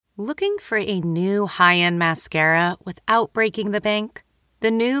Looking for a new high-end mascara without breaking the bank? The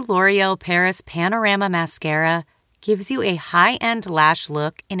new L'Oreal Paris Panorama Mascara gives you a high-end lash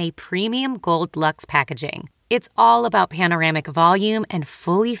look in a premium gold luxe packaging. It's all about panoramic volume and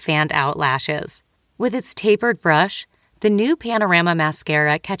fully fanned-out lashes. With its tapered brush, the new Panorama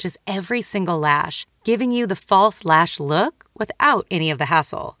Mascara catches every single lash, giving you the false lash look without any of the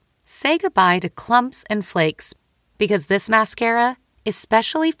hassle. Say goodbye to clumps and flakes, because this mascara is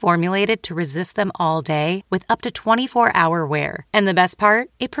specially formulated to resist them all day with up to 24-hour wear. And the best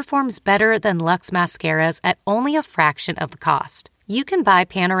part? It performs better than Luxe mascaras at only a fraction of the cost. You can buy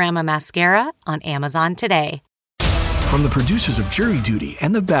Panorama Mascara on Amazon today. From the producers of Jury Duty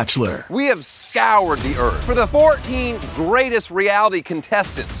and The Bachelor. We have scoured the earth for the 14 greatest reality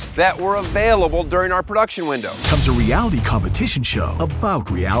contestants that were available during our production window. Comes a reality competition show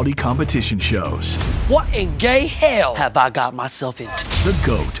about reality competition shows. What in gay hell have I got myself into? The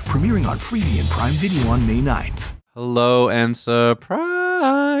GOAT, premiering on Freevee and Prime Video on May 9th. Hello and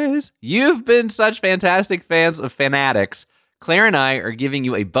surprise! You've been such fantastic fans of Fanatics. Claire and I are giving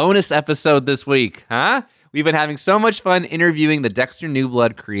you a bonus episode this week, huh? We've been having so much fun interviewing the Dexter New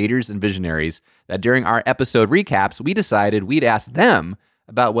Blood creators and visionaries that during our episode recaps, we decided we'd ask them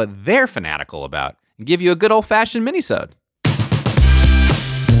about what they're fanatical about and give you a good old-fashioned minisode.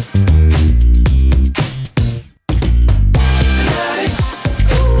 Fanatics.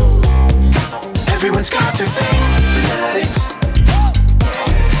 Everyone's got their thing. Fanatics.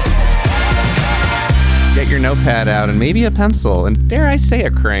 Get your notepad out and maybe a pencil, and dare I say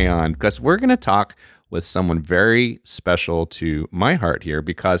a crayon, because we're going to talk with someone very special to my heart here,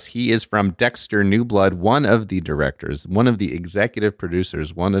 because he is from Dexter New Blood, one of the directors, one of the executive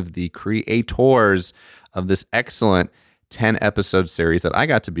producers, one of the creators of this excellent 10-episode series that I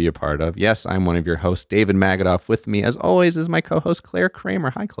got to be a part of. Yes, I'm one of your hosts, David Magadoff. With me, as always, is my co-host, Claire Kramer.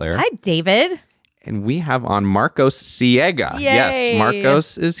 Hi, Claire. Hi, David. And we have on Marcos Siega. Yay. Yes,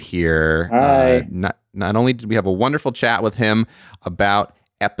 Marcos is here. Hi. Not only did we have a wonderful chat with him about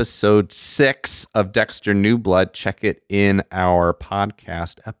episode 6 of Dexter New Blood. Check it in our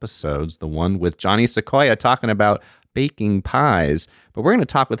podcast episodes, the one with Johnny Sequoia talking about baking pies. But we're going to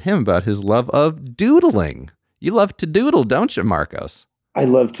talk with him about his love of doodling. You love to doodle, don't you, Marcos? I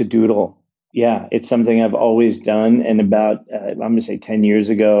love to doodle. Yeah, it's something I've always done. And about, I'm going to say 10 years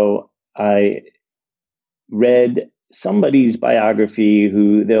ago, I read somebody's biography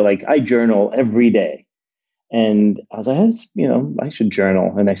who they're like, I journal every day. And I was like, I should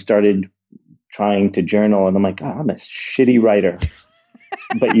journal. And I started trying to journal. And I'm like, I'm a shitty writer.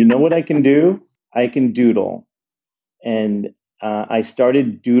 But you know what I can do? I can doodle. And I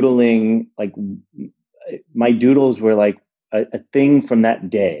started doodling, like my doodles were like a thing from that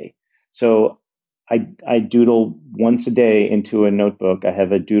day. So I doodle once a day into a notebook. I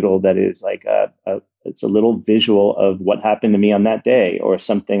have a doodle that is like it's a little visual of what happened to me on that day, or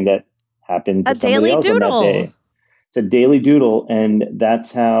something that happened to somebody else doodle. on that day. It's a daily doodle, and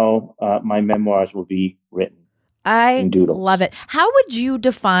that's how my memoirs will be written. I love it. How would you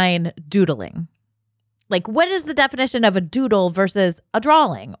define doodling? Like, what is the definition of a doodle versus a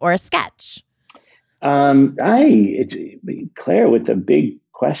drawing or a sketch? Claire with the big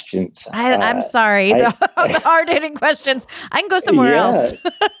questions. I'm sorry. The hard-hitting questions. I can go somewhere else.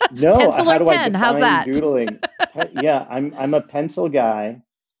 No, pencil how or do pen? I How's that? Doodling? Yeah, I'm a pencil guy.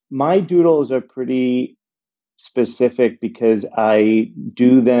 My doodles are pretty specific because I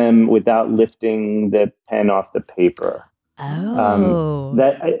do them without lifting the pen off the paper. Oh.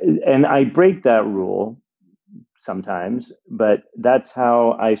 And I break that rule sometimes, but that's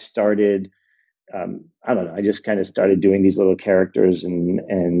how I started. I don't know. I just kind of started doing these little characters, and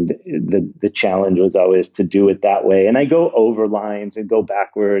the challenge was always to do it that way. And I go over lines and go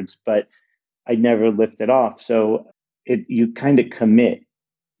backwards, but I never lift it off. So you kind of commit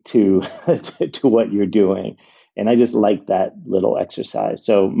to to what you're doing, and I just like that little exercise.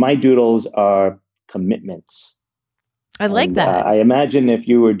 So my doodles are commitments. I like that. I imagine if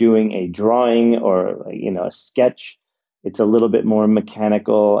you were doing a drawing or a sketch, it's a little bit more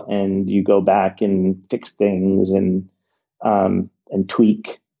mechanical, and you go back and fix things and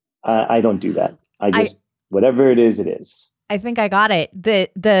tweak. I don't do that. I just whatever it is, it is. I think I got it.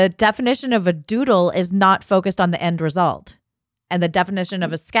 The definition of a doodle is not focused on the end result, and the definition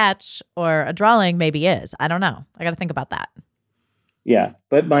of a sketch or a drawing maybe is. I don't know. I got to think about that. Yeah,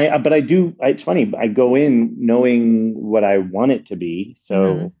 but I do. It's funny. I go in knowing what I want it to be, so.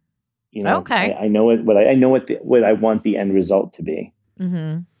 Mm-hmm. Okay. I know what I want the end result to be.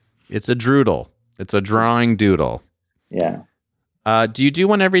 Mm-hmm. It's a droodle. It's a drawing doodle. Yeah. Do you do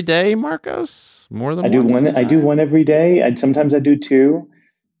one every day, Marcos? More than I do one. I do one every day. Sometimes I do two.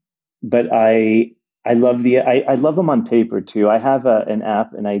 but I love I love them on paper too. I have an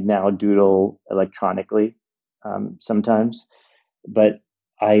app, and I now doodle electronically sometimes, but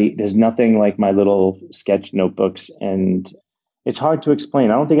there's nothing like my little sketch notebooks, and it's hard to explain.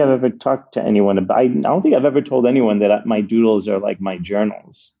 I don't think I've ever talked to anyone about. I don't think I've ever told anyone that my doodles are like my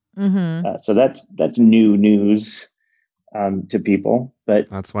journals. So that's new news to people. But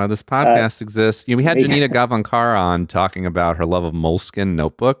that's why this podcast exists. We had Janina Gavankar on talking about her love of Moleskine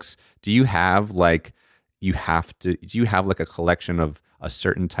notebooks. Do you have like a collection of a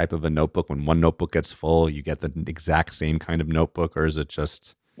certain type of a notebook? When one notebook gets full, you get the exact same kind of notebook, or is it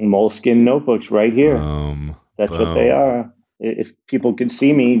just Moleskine notebooks right here? That's what they are. If people could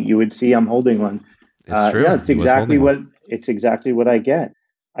see me, you would see I'm holding one. It's true. Yeah, it's exactly what I get.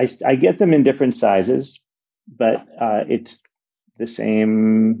 I get them in different sizes, but it's the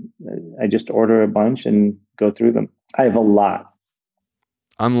same. I just order a bunch and go through them. I have a lot.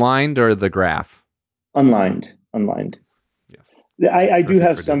 Unlined or the graph? Unlined. Yes. I do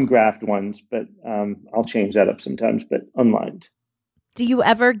have some graphed ones, but I'll change that up sometimes, but unlined. Do you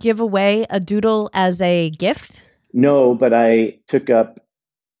ever give away a doodle as a gift? No, but I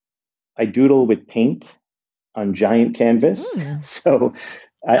doodle with paint on giant canvas. So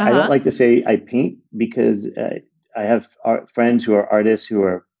I don't like to say I paint, because I have friends who are artists who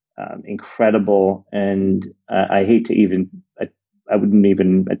are incredible, and I hate to I wouldn't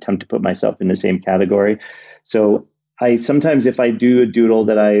even attempt to put myself in the same category. So sometimes if I do a doodle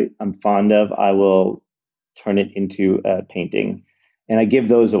that I'm fond of, I will turn it into a painting, and I give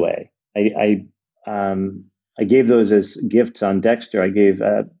those away. I gave those as gifts on Dexter. I gave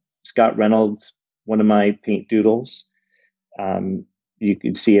Scott Reynolds one of my paint doodles. You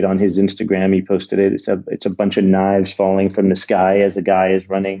could see it on his Instagram. He posted it. It's a bunch of knives falling from the sky as a guy is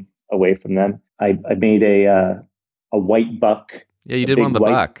running away from them. I made a white buck. Yeah, you did one of the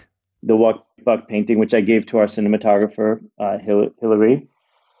buck. The buck painting, which I gave to our cinematographer, Hillary.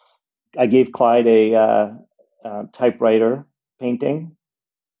 I gave Clyde a typewriter painting.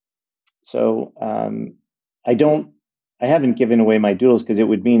 So I haven't given away my doodles because it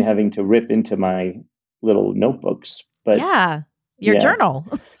would mean having to rip into my little notebooks. But your journal.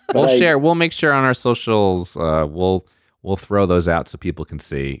 We'll make sure on our socials, we'll throw those out so people can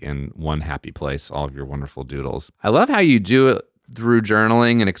see in one happy place all of your wonderful doodles. I love how you do it through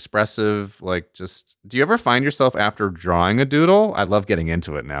journaling and expressive, do you ever find yourself after drawing a doodle? I love getting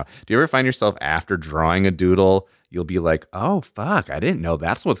into it now. Do you ever find yourself after drawing a doodle, you'll be like, oh, fuck, I didn't know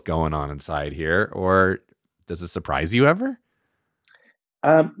that's what's going on inside here? Or does it surprise you ever?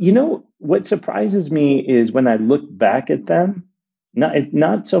 What surprises me is when I look back at them,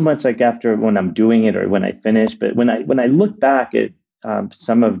 not so much like after when I'm doing it or when I finish, but when I look back at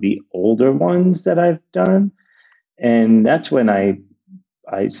some of the older ones that I've done, and that's when I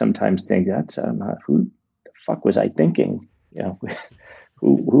sometimes think that's who the fuck was I thinking?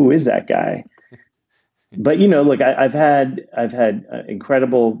 Who is that guy? But look, I've had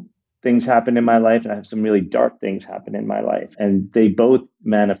incredible things happen in my life, and I have some really dark things happen in my life, and they both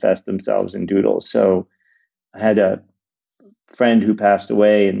manifest themselves in doodles. So I had a friend who passed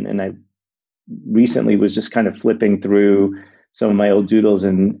away, and I recently was just kind of flipping through some of my old doodles,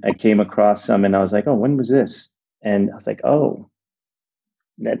 and I came across some, and I was like, oh, when was this? And I was like, oh,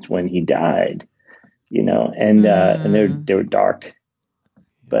 that's when he died, and they were dark.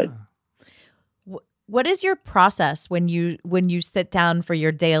 But what is your process when you sit down for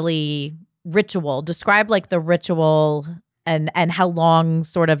your daily ritual? Describe the ritual and how long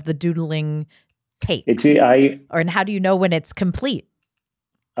sort of the doodling takes. And how do you know when it's complete?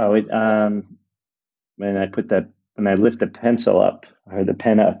 Oh, when I lift the pencil up or the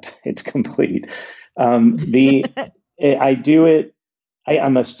pen up, it's complete. I do it. I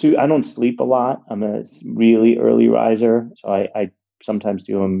don't sleep a lot. I'm a really early riser, so I sometimes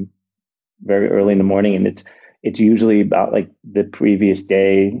do them very early in the morning, and it's usually about the previous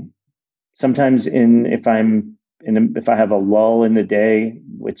day. Sometimes if I have a lull in the day,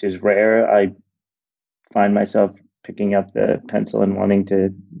 which is rare, I find myself picking up the pencil and wanting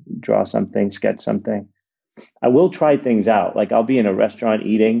to draw something, sketch something. I will try things out. I'll be in a restaurant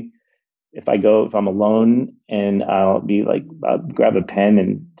eating. If I'm alone, and I'll grab a pen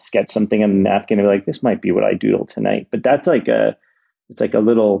and sketch something on a napkin and be like, this might be what I doodle tonight. But that's it's like a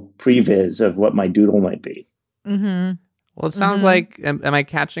little previs of what my doodle might be. Mm-hmm. Well, it sounds like, am I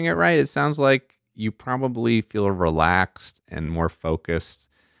catching it right? It sounds like you probably feel relaxed and more focused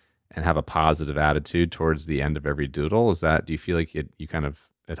and have a positive attitude towards the end of every doodle. Do you feel like it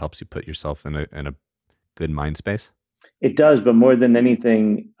helps you put yourself in a good mind space? It does, but more than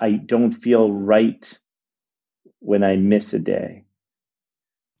anything, I don't feel right when I miss a day.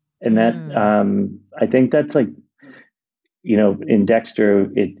 And that, I think that's like, in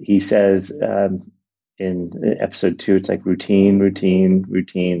Dexter, he says in episode 2, it's like routine.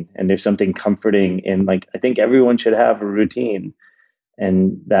 And there's something comforting in like, I think everyone should have a routine.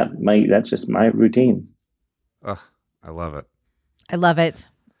 And that's just my routine. Oh, I love it. I love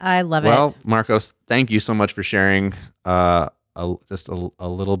it. Well, Marcos, thank you so much for sharing just a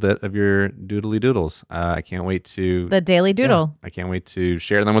little bit of your doodly doodles. I can't wait to the Daily Doodle. I can't wait to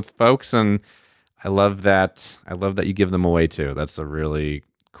share them with folks, and I love that you give them away too. That's a really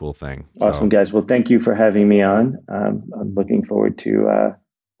cool thing. Awesome, guys. Well, thank you for having me on. I'm looking forward to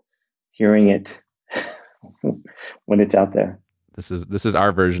hearing it when it's out there. This is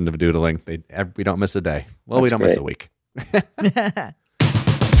our version of doodling. We don't miss a day. Well, we don't miss a week.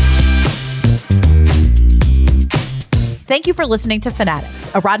 Thank you for listening to Fanatics,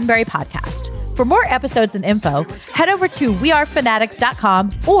 a Roddenberry podcast. For more episodes and info, head over to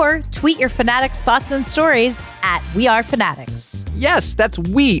wearefanatics.com or tweet your Fanatics thoughts and stories at wearefanatics. Yes, that's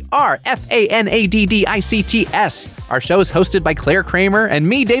We Are, FANADDICTS. Our show is hosted by Claire Kramer and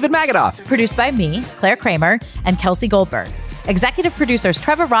me, David Magadoff. Produced by me, Claire Kramer, and Kelsey Goldberg. Executive producers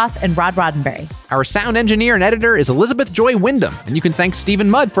Trevor Roth and Rod Roddenberry. Our sound engineer and editor is Elizabeth Joy Wyndham, and you can thank Stephen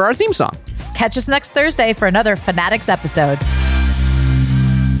Mudd for our theme song. Catch us next Thursday for another Fanatics episode.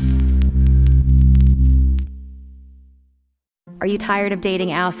 Are you tired of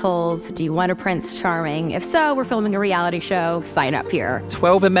dating assholes? Do you want a Prince Charming? If so, we're filming a reality show. Sign up here.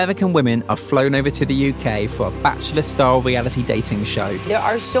 12 American women are flown over to the UK for a Bachelor-style reality dating show. There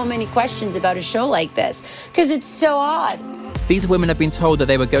are so many questions about a show like this because it's so odd. These women have been told that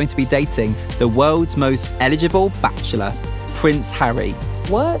they were going to be dating the world's most eligible bachelor, Prince Harry.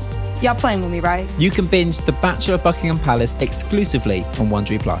 What? Y'all playing with me, right? You can binge The Bachelor of Buckingham Palace exclusively on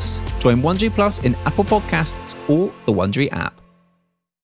Wondery Plus. Join Wondery Plus in Apple Podcasts or the Wondery app.